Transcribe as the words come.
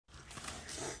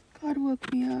God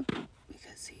woke me up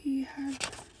because he had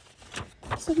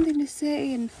something to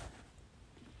say, and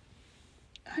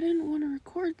I didn't want to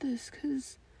record this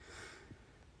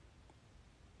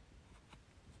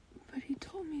but he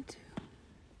told me to.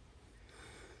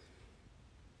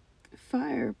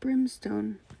 Fire,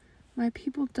 brimstone, my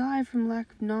people die from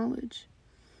lack of knowledge.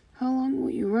 How long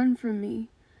will you run from me?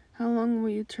 How long will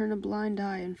you turn a blind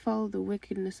eye and follow the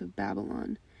wickedness of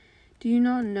Babylon? Do you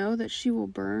not know that she will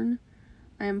burn?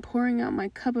 I am pouring out my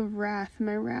cup of wrath, and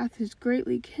my wrath is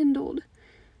greatly kindled.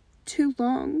 Too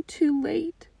long, too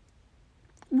late.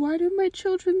 Why do my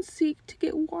children seek to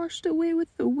get washed away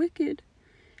with the wicked?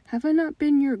 Have I not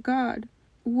been your God?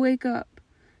 Wake up.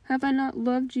 Have I not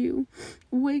loved you?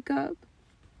 Wake up.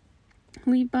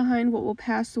 Leave behind what will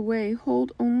pass away.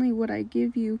 Hold only what I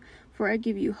give you, for I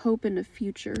give you hope and a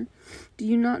future. Do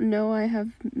you not know I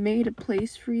have made a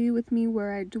place for you with me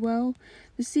where I dwell,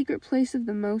 the secret place of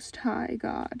the Most High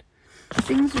God?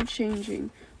 Things are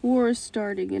changing. War is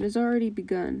starting. It has already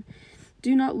begun.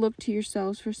 Do not look to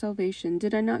yourselves for salvation.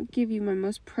 Did I not give you my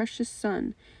most precious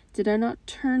Son? Did I not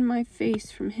turn my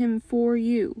face from him for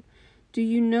you? Do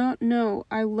you not know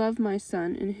I love my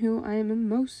Son, in whom I am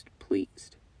most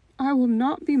pleased? I will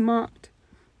not be mocked.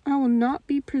 I will not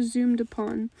be presumed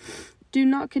upon. Do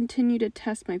not continue to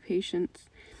test my patience.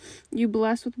 You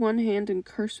bless with one hand and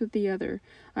curse with the other.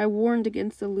 I warned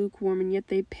against the lukewarm, and yet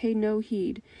they pay no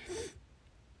heed.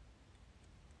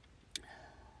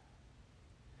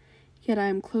 Yet I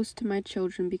am close to my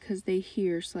children because they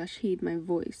hear/heed my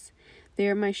voice. They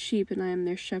are my sheep, and I am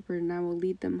their shepherd, and I will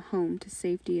lead them home to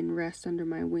safety and rest under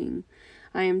my wing.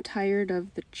 I am tired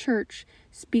of the church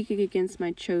speaking against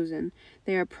my chosen.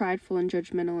 They are prideful and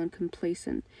judgmental and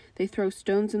complacent. They throw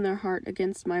stones in their heart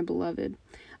against my beloved.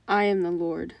 I am the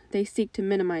Lord. They seek to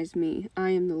minimize me.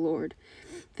 I am the Lord.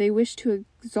 They wish to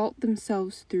exalt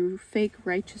themselves through fake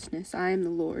righteousness. I am the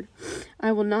Lord.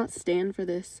 I will not stand for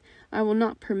this. I will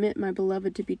not permit my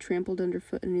beloved to be trampled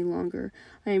underfoot any longer.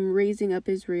 I am raising up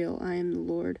Israel. I am the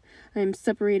Lord. I am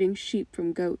separating sheep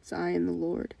from goats. I am the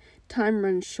Lord. Time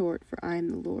runs short, for I am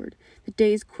the Lord. The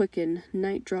days quicken.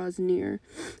 Night draws near.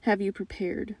 Have you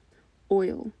prepared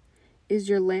oil? Is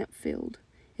your lamp filled?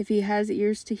 If he has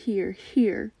ears to hear,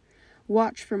 hear.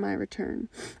 Watch for my return.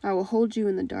 I will hold you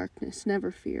in the darkness.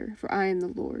 Never fear, for I am the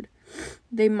Lord.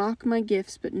 They mock my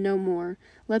gifts, but no more.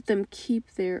 Let them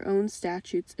keep their own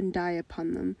statutes and die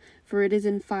upon them. For it is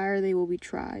in fire they will be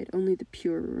tried. Only the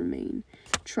pure remain.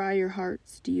 Try your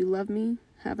hearts. Do you love me?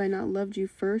 Have I not loved you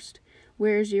first?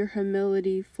 Where is your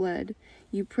humility fled?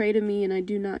 You pray to me, and I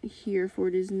do not hear, for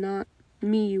it is not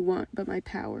me you want, but my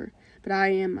power. But I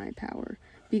am my power.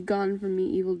 Be gone from me,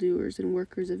 evildoers and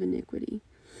workers of iniquity.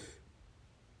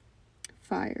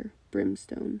 Fire,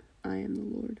 brimstone, I am the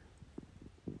Lord.